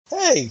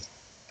Hey,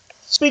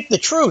 speak the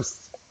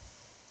truth.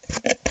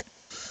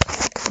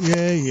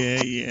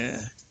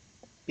 Yeah.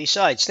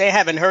 Besides, they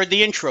haven't heard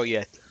the intro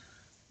yet.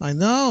 I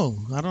know.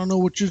 I don't know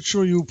what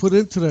intro you put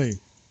in today.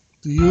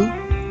 Do you?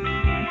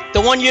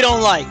 The one you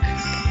don't like.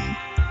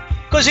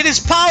 Because it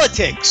is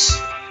politics.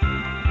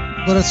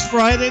 But it's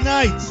Friday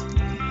night.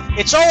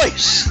 It's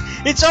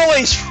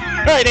always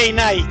Friday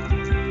night.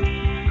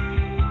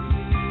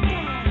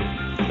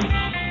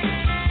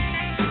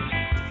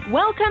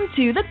 Welcome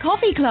to the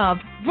Coffee Club,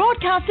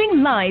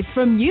 broadcasting live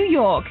from New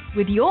York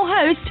with your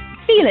host,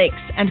 Felix,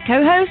 and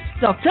co-host,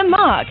 Dr.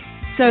 Mark.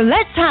 So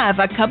let's have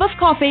a cup of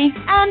coffee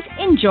and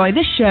enjoy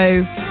the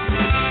show.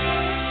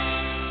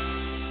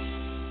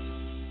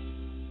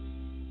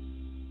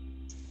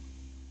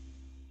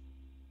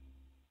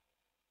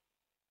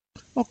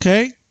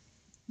 Okay.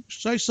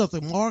 Say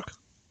something, Mark.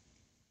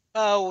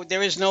 Oh,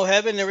 there is no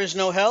heaven, there is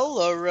no hell,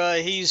 or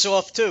he's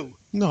off too?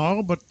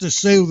 No, but to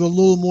say with a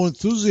little more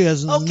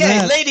enthusiasm than Okay,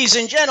 that. ladies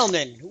and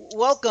gentlemen,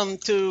 welcome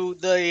to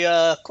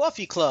the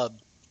Coffee Club.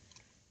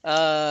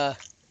 I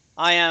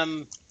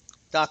am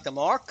Dr.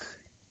 Mark,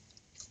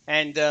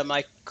 and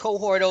my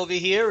cohort over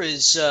here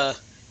is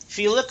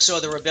Felix,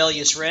 or the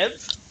Rebellious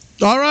Rev.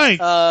 All right.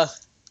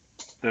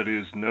 There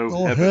is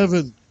no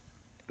heaven.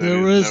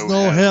 There is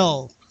no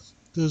hell.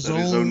 There's there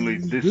is only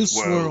this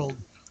world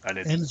and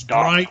its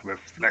dark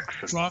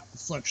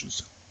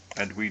reflections.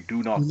 And we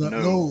do not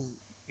know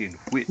in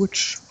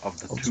which of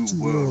the two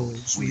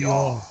worlds we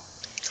are.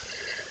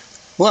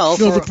 Well,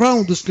 the problem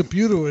with this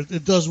computer,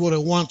 it does what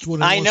it wants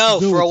when it wants to do. I know.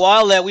 For a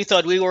while there, we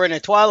thought we were in a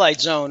twilight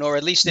zone, or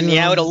at least in the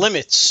outer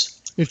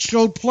limits. It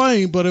showed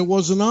playing, but it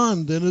wasn't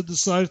on. Then it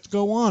decided to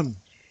go on.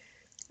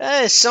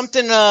 There's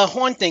something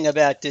haunting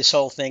about this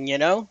whole thing, you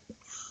know?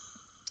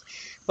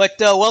 But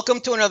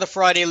welcome to another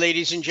Friday,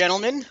 ladies and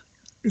gentlemen.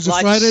 Is it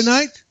Friday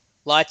night?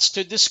 Lots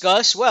to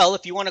discuss. Well,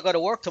 if you want to go to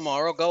work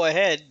tomorrow, go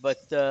ahead.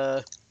 But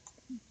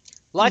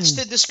lots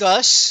to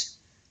discuss.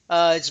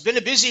 It's been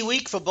a busy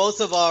week for both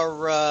of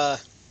our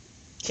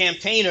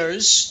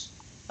campaigners.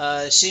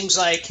 Seems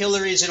like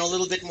Hillary's in a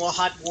little bit more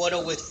hot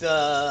water with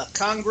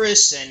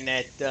Congress, and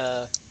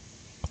that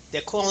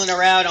they're calling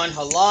her out on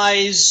her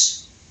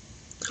lies.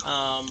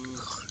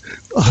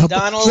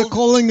 Donald, they're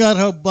calling out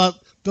her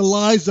the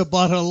lies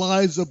about her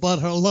lies about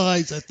her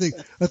lies. I think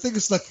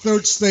it's like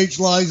third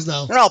stage lies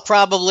now. Well,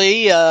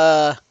 probably.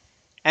 And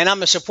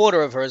I'm a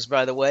supporter of hers,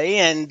 by the way.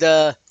 And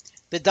the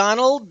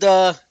Donald,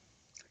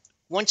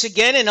 once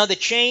again, another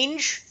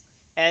change.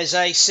 As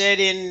I said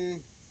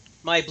in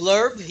my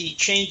blurb, he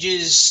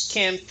changes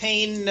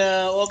campaign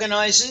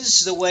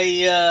organizers the way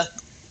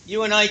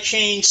you and I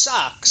change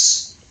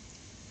socks.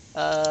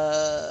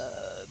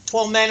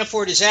 Paul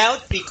Manafort is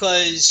out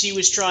because he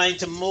was trying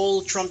to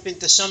mold Trump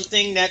into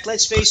something that,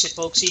 let's face it,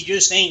 folks, he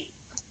just ain't.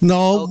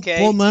 No, okay?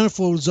 Paul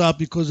Manafort was out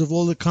because of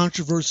all the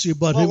controversy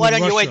about him in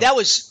Russia. You wait? That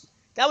was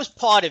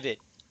part of it,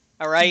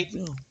 all right?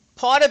 Yeah.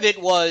 Part of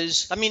it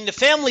was, I mean, the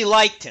family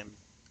liked him,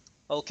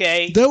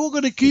 okay? They were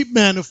going to keep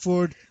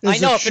Manafort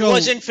as I know, if it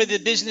wasn't for the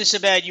business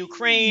about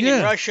Ukraine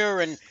and Russia,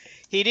 and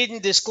he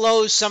didn't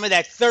disclose some of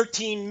that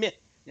 13 with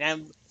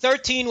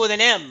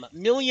an M, $1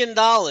 million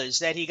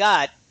that he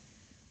got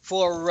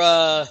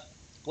for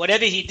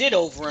whatever he did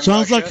over in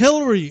Sounds Russia. like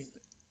Hillary.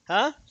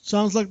 Huh?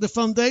 Sounds like the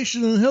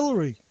foundation and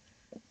Hillary.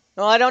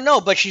 No, I don't know,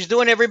 but she's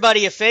doing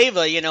everybody a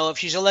favor. You know, if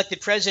she's elected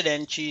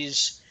president,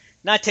 she's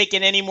not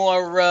taking any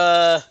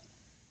more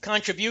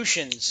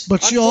contributions.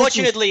 But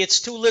unfortunately, it's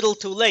too little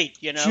too late,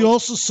 you know. She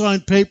also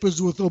signed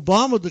papers with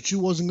Obama that she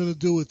wasn't going to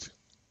do it.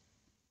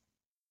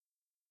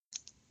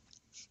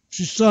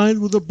 She signed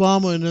with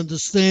Obama an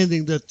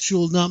understanding that she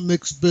will not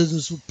mix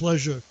business with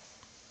pleasure,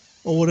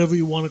 or whatever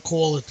you want to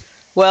call it.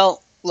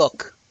 Well,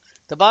 look,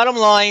 the bottom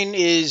line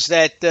is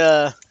that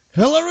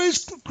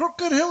Hillary's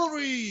crooked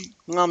Hillary.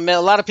 A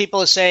lot of people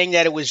are saying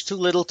that it was too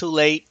little too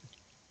late.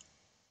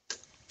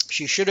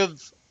 She should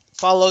have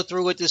followed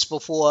through with this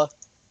before.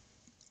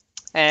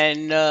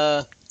 And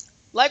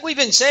like we've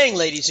been saying,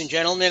 ladies and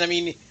gentlemen, I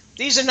mean,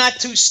 these are not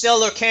two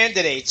stellar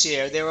candidates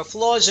here. There are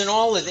flaws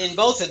in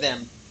both of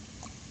them.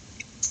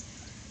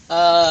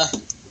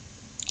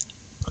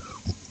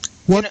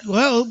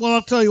 Well,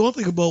 I'll tell you one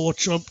thing about what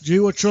Trump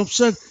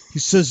said. He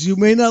says, you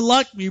may not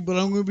like me, but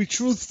I'm going to be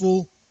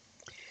truthful.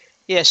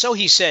 Yeah, so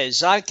he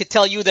says. I could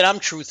tell you that I'm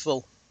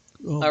truthful.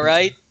 Oh, all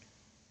right?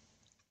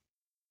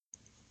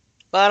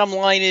 Bottom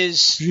line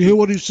is... Did you hear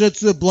what he said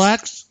to the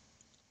blacks?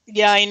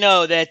 Yeah, I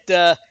know that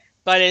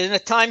by the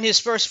time his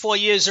first 4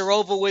 years are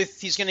over with,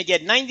 he's going to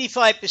get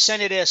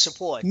 95% of their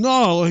support.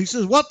 No, he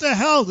says, what the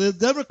hell? The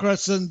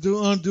Democrats didn't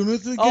do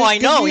anything. Oh, I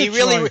know. He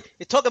really...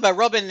 They talk about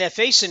rubbing their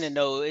face in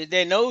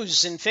their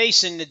nose and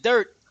face in the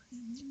dirt.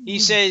 He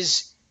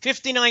says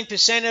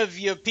 59% of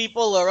your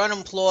people are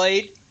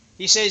unemployed.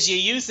 He says your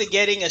youth are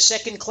getting a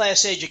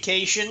second-class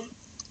education.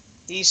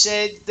 He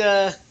said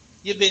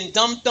you've been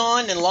dumped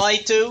on and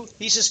lied to.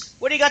 He says,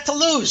 what do you got to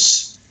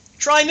lose?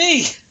 Try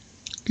me.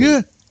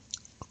 Yeah.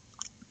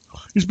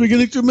 It's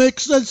beginning to make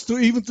sense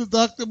even to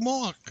Dr.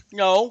 Mark.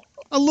 No.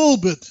 A little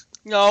bit.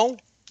 No.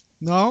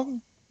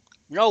 No?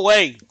 No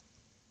way.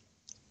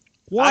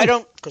 Why?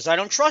 Because I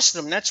don't trust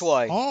them. That's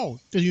why. Oh,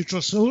 do you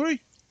trust Hillary?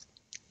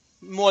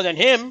 More than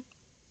him.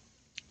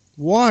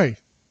 Why?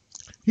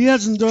 He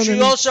hasn't done She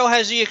any also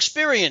has the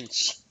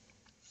experience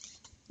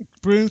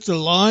of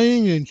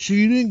lying and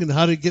cheating and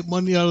how to get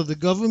money out of the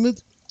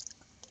government.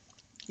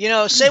 You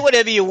know, say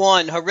whatever you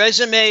want. Her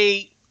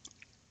resume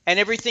and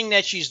everything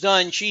that she's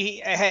done,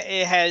 she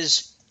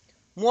has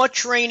more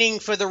training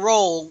for the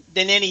role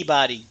than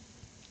anybody.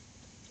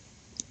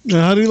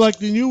 Now, how do you like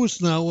the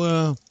newest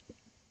now?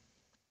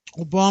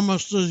 Obama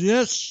says,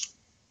 yes,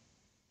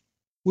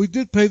 we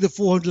did pay the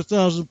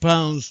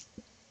 $400,000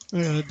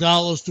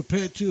 dollars to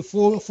pay to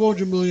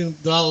 $400 million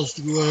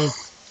to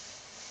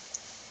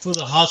for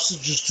the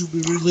hostages to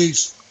be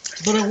released,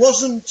 but it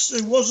wasn't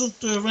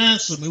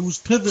ransom. It was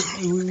pivot.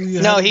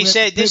 No, he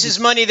said this is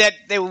money that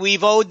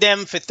we've owed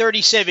them for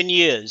 37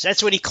 years.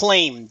 That's what he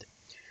claimed,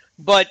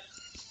 but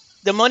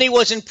the money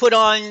wasn't put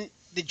on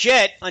the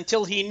jet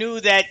until he knew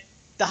that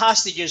the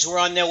hostages were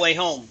on their way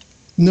home.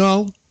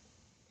 No,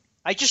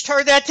 I just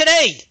heard that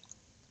today.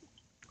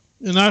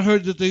 And I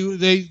heard that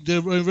the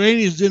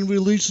Iranians didn't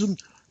release them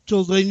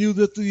till they knew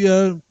that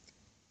the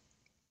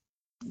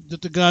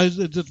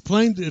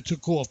plane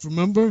took off.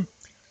 Remember?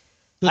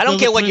 I don't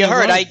care what you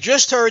heard. I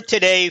just heard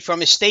today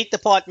from a State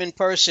Department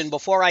person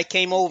before I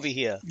came over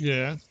here.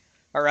 Yeah.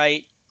 All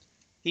right.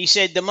 He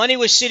said the money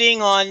was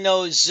sitting on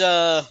those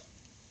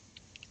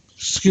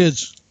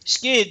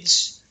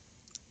skids,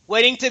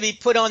 waiting to be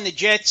put on the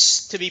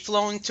jets to be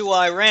flown to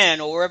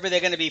Iran or wherever they're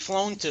going to be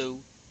flown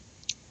to.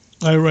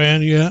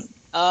 Iran, yeah.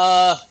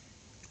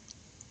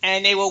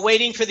 And they were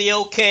waiting for the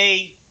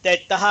okay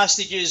that the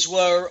hostages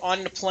were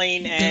on the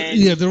plane. And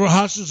yeah, the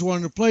hostages were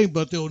on the plane,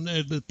 but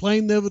the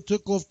plane never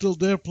took off till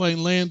their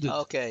plane landed.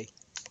 Okay,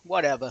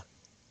 whatever.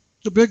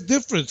 It's a big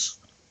difference.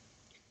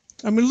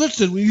 I mean,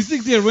 listen, when you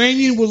think the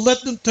Iranian will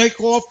let them take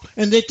off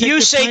and they take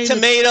You say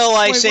tomato,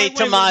 I say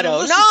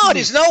tomato. No,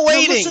 there's no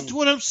waiting. No, listen to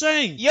what I'm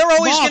saying. You're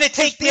always going to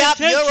take the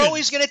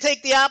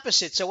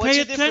opposite. So what's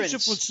the difference? Pay attention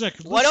for a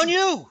second. Why don't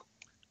you?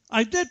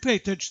 I did pay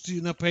attention to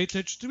you. Now pay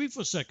attention to me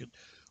for a second.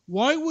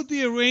 Why would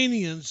the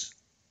Iranians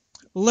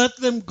let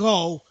them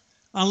go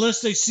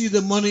unless they see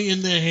the money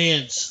in their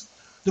hands?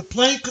 The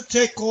plane could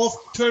take off,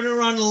 turn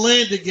around and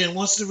land again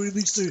once they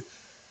release the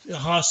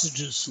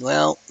hostages.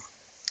 Well,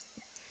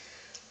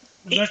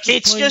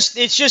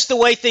 it's just the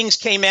way things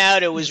came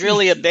out. It was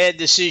really a bad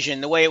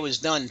decision, the way it was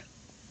done.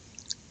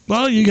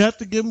 Well, you have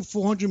to give them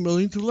 $400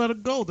 million to let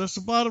it go. That's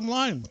the bottom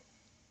line.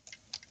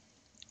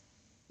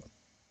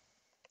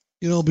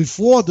 You know,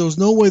 before there was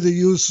no way the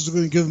U.S. was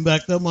going to give them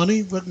back that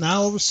money, but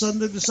now all of a sudden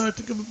they decided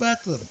to give it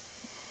back to them.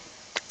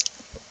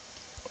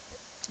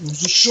 It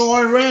was the Shah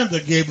Iran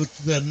that gave it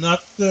to them,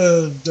 not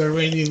the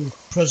Iranian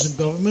present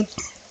government.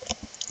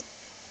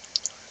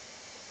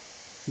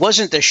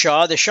 Wasn't the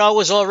Shah. The Shah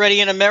was already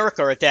in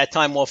America at that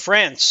time, or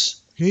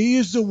France. He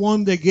is the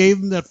one that gave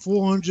him that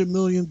 $400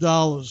 million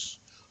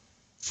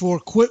for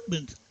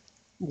equipment.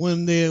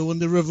 When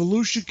the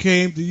revolution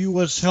came, the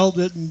U.S. held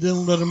it and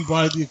didn't let him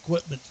buy the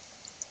equipment.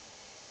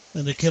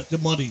 And they kept the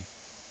money.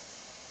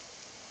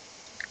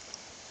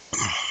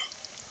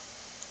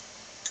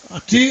 I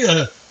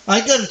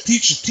got to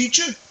teach a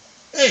teacher.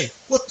 Hey,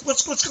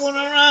 what's going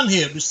on around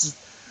here,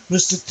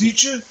 Mr.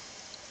 Teacher?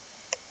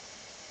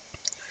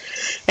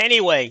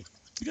 Anyway,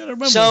 you gotta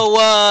remember. So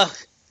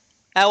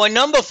our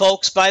number,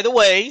 folks, by the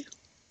way,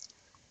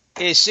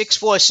 is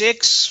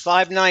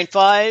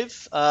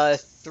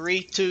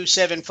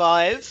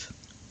 646-595-3275.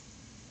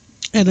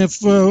 And if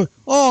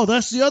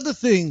that's the other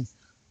thing,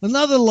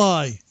 another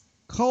lie.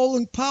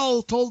 Colin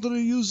Powell told her to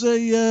use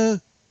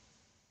that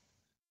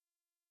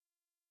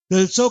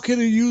it's okay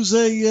to use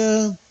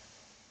a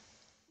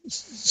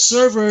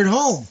server at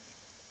home.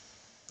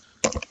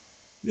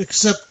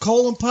 Except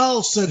Colin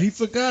Powell said he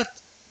forgot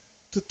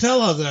to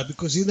tell her that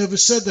because he never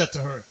said that to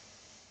her.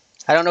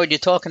 I don't know what you're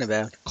talking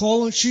about.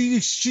 She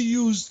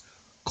used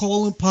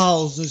Colin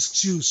Powell's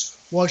excuse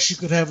why she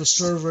could have a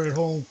server at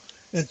home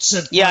and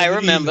send. Yeah, I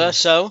remember. Emails.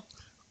 So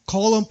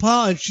Colin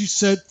Powell, and she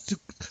said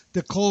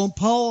that Colin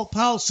Powell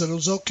said it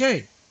was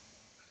okay.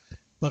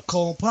 But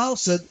Colin Powell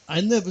said,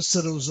 I never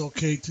said it was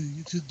okay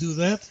to do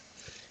that.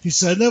 He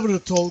said, I never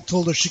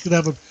told her she could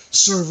have a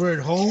server at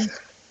home.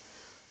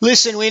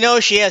 Listen, we know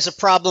she has a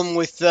problem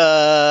with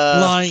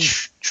lying.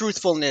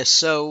 Truthfulness,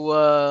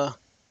 so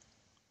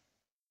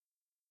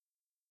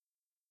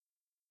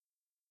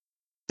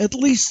at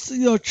least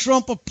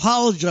Trump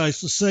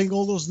apologized for saying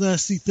all those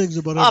nasty things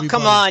about everybody. Oh,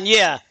 come on,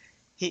 yeah.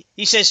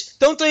 He says,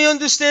 don't they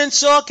understand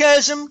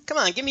sarcasm? Come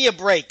on, give me a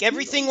break.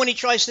 Everything when he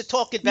tries to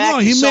talk it back. No,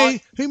 he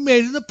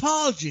made an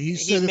apology. He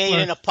said made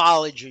an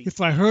apology.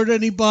 If I hurt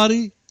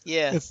anybody,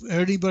 yeah. If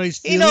anybody's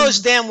feelings, he knows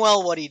damn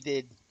well what he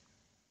did.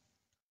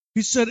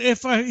 He said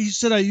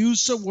I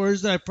used some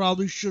words that I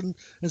probably shouldn't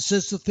and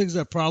said some things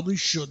I probably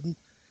shouldn't.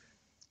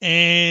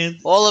 And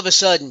all of a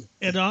sudden,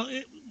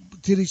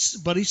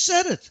 but he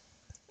said it,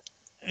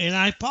 and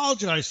I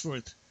apologize for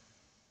it.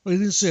 Well, he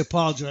didn't say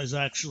apologize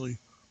actually.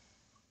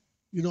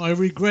 I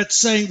regret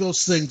saying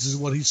those things is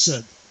what he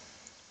said.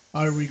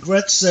 I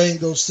regret saying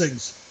those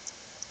things.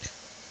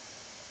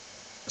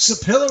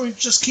 Except Hillary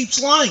just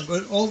keeps lying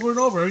over and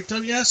over. Every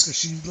time you ask her,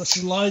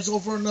 she lies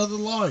over another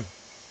lie.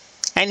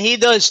 And he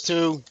does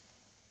too.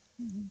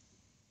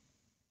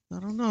 I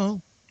don't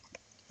know.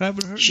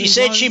 Haven't heard. She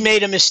said she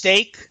made a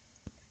mistake.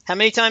 How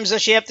many times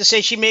does she have to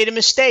say she made a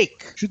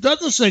mistake? She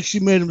doesn't say she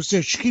made a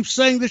mistake. She keeps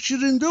saying that she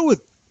didn't do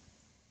it.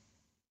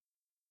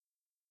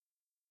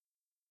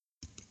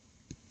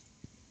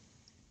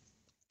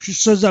 She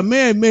says, I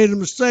may have made a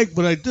mistake,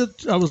 but I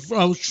did. I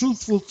was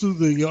truthful to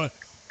the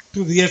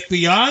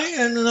FBI,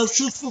 and then I was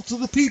truthful to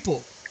the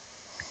people.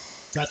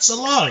 That's a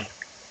lie.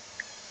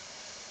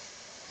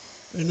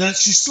 And that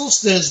she still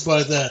stands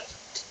by that.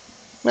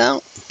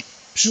 Well,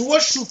 she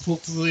was truthful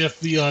to the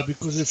FBI,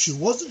 because if she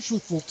wasn't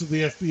truthful to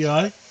the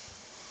FBI,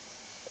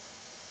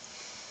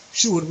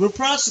 she would have been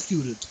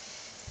prosecuted.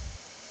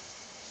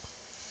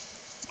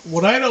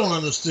 What I don't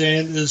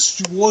understand is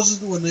she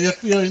wasn't, when the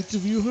FBI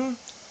interviewed her,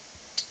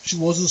 she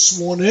wasn't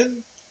sworn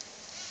in.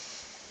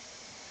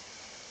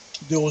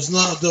 There was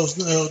no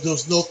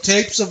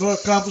tapes of her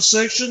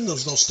conversation. There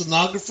was no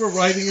stenographer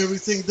writing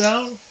everything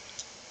down.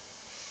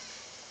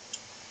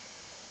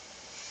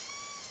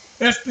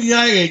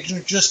 FBI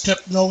agent just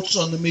kept notes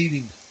on the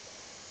meeting.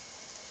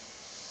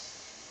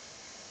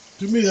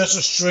 To me, that's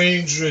a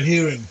strange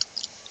hearing.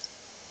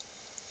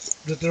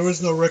 That there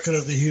is no record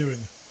of the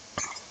hearing.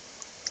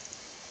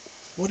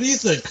 What do you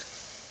think?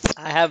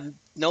 I have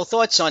no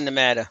thoughts on the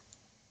matter.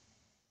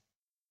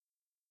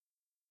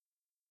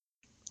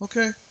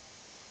 Okay.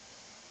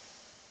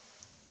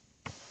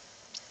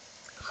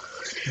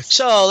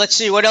 So let's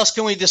see, what else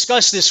can we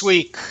discuss this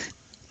week?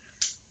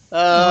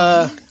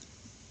 The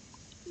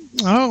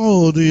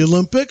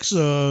Olympics.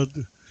 Well,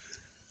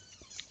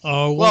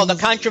 the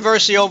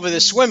controversy over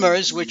the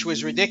swimmers, which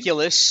was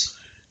ridiculous.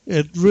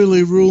 It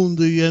really ruined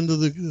the end of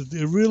the.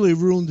 It really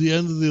ruined the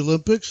end of the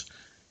Olympics.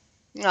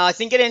 No, I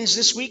think it ends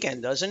this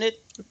weekend, doesn't it?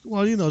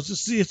 Well,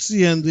 it's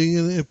the ending,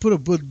 and it put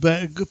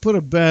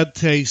a bad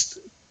taste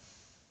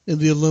in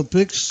the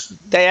Olympics.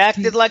 They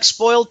acted like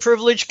spoiled,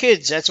 privileged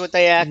kids. That's what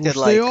they acted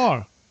like. They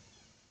are.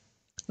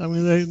 I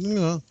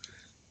mean,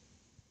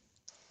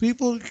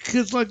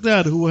 kids like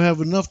that who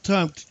have enough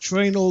time to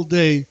train all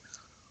day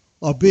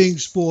are being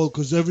spoiled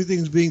because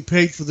everything's being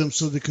paid for them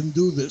so they can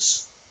do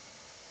this.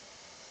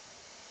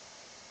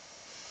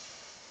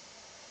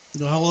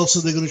 How else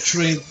are they going to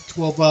train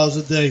 12 hours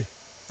a day?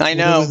 I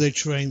know. Whatever they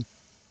train.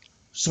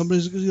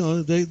 Somebody's,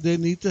 they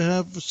need to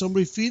have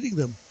somebody feeding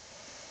them.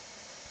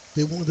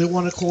 They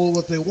want to call it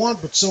what they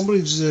want, but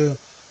somebody's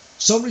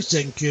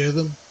taking care of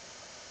them.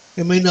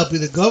 It may not be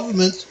the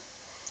government,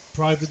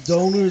 private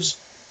donors.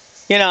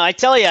 I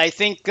tell you, I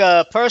think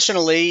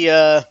personally,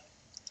 I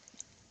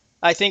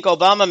think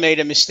Obama made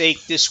a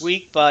mistake this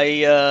week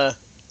by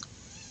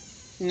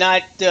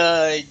not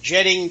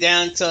jetting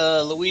down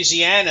to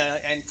Louisiana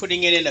and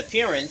putting in an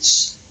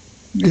appearance.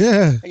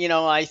 Yeah.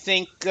 I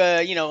think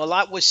a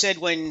lot was said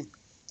when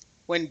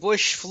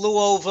Bush flew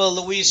over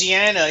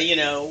Louisiana,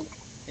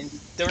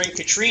 during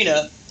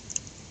Katrina.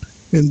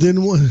 And then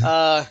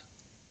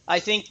I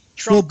think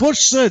Trump. Well,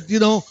 Bush said,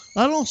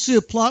 I don't see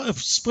a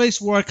space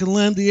where I can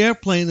land the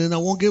airplane and I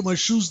won't get my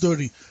shoes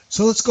dirty.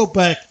 So let's go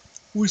back.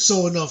 We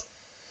saw enough.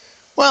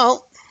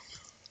 Well,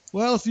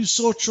 if you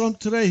saw Trump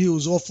today, he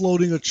was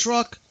offloading a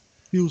truck.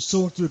 He was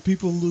talking to the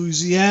people in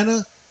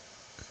Louisiana.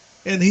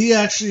 And he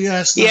actually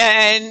asked...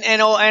 Yeah,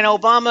 and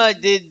Obama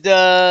did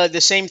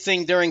the same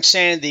thing during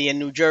Sandy in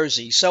New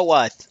Jersey. So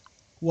what?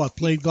 What,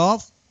 played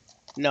golf?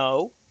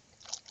 No.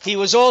 He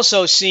was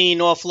also seen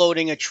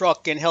offloading a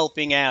truck and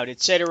helping out,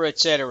 et cetera, et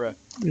cetera.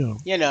 Yeah.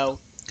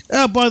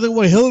 By the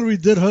way, Hillary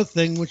did her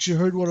thing when she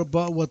heard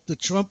what the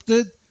Trump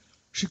did.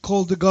 She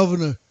called the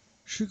governor.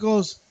 She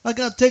goes, I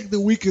got to take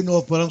the weekend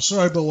off, but I'm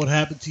sorry about what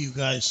happened to you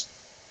guys.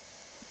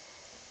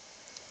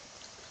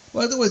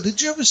 By the way, did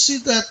you ever see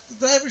that?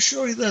 Did I ever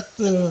show you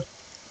that?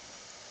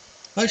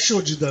 I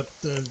showed you that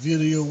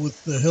video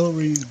with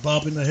Hillary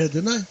bobbing her head,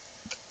 didn't I?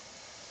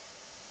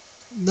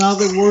 Now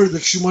they're worried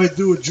that she might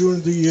do it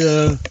during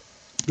the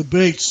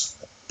debates.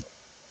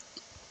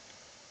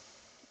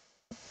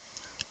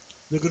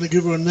 They're going to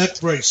give her a neck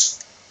brace.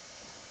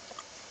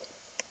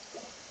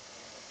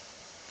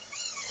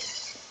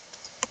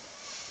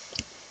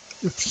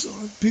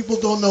 If people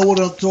don't know what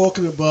I'm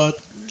talking about,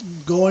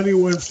 go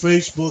anywhere in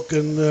Facebook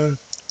and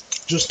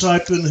just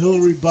type in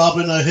Hillary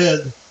bobbing her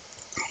head,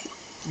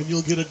 and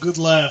you'll get a good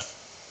laugh.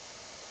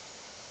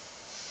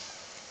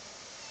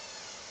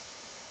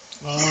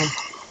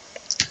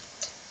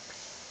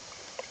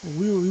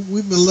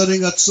 We've been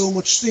letting out so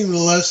much steam in the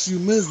last few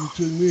minutes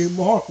between me and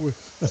Mark.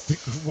 I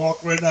think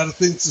Mark ran out of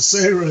things to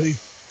say already.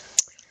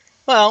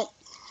 Well,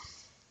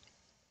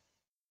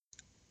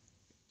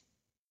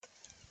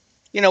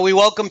 we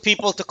welcome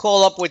people to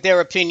call up with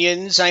their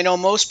opinions. I know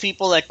most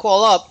people that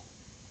call up,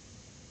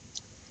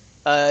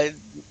 a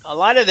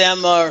lot of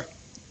them are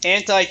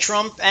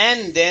anti-Trump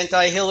and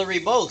anti-Hillary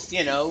both,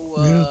 Yeah.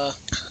 A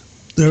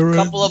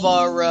couple of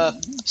our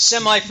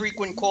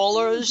semi-frequent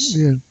callers.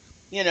 Yeah.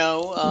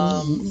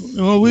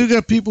 Well, we've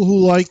got people who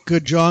like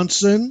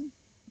Johnson.